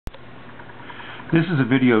This is a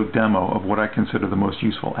video demo of what I consider the most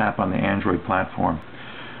useful app on the Android platform.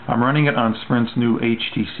 I'm running it on Sprint's new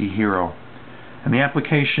HTC Hero, and the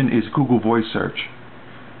application is Google Voice Search.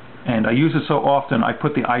 And I use it so often I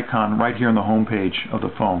put the icon right here on the home page of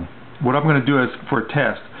the phone. What I'm going to do is, for a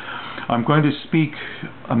test, I'm going to speak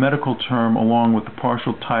a medical term along with the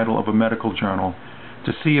partial title of a medical journal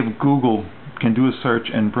to see if Google can do a search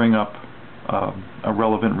and bring up a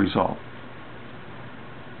relevant result.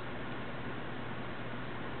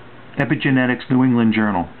 Epigenetics, New England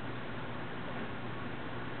Journal.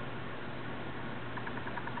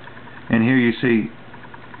 And here you see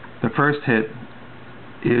the first hit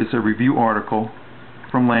is a review article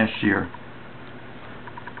from last year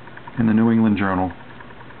in the New England Journal.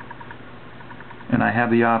 And I have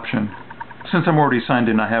the option, since I'm already signed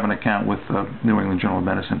in, I have an account with New England Journal of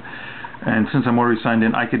Medicine, and since I'm already signed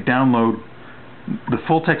in, I could download the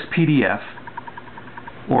full-text PDF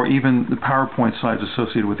or even the PowerPoint slides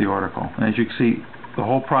associated with the article. And as you can see, the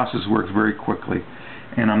whole process works very quickly,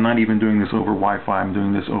 and I'm not even doing this over Wi-Fi, I'm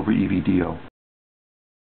doing this over EVDO.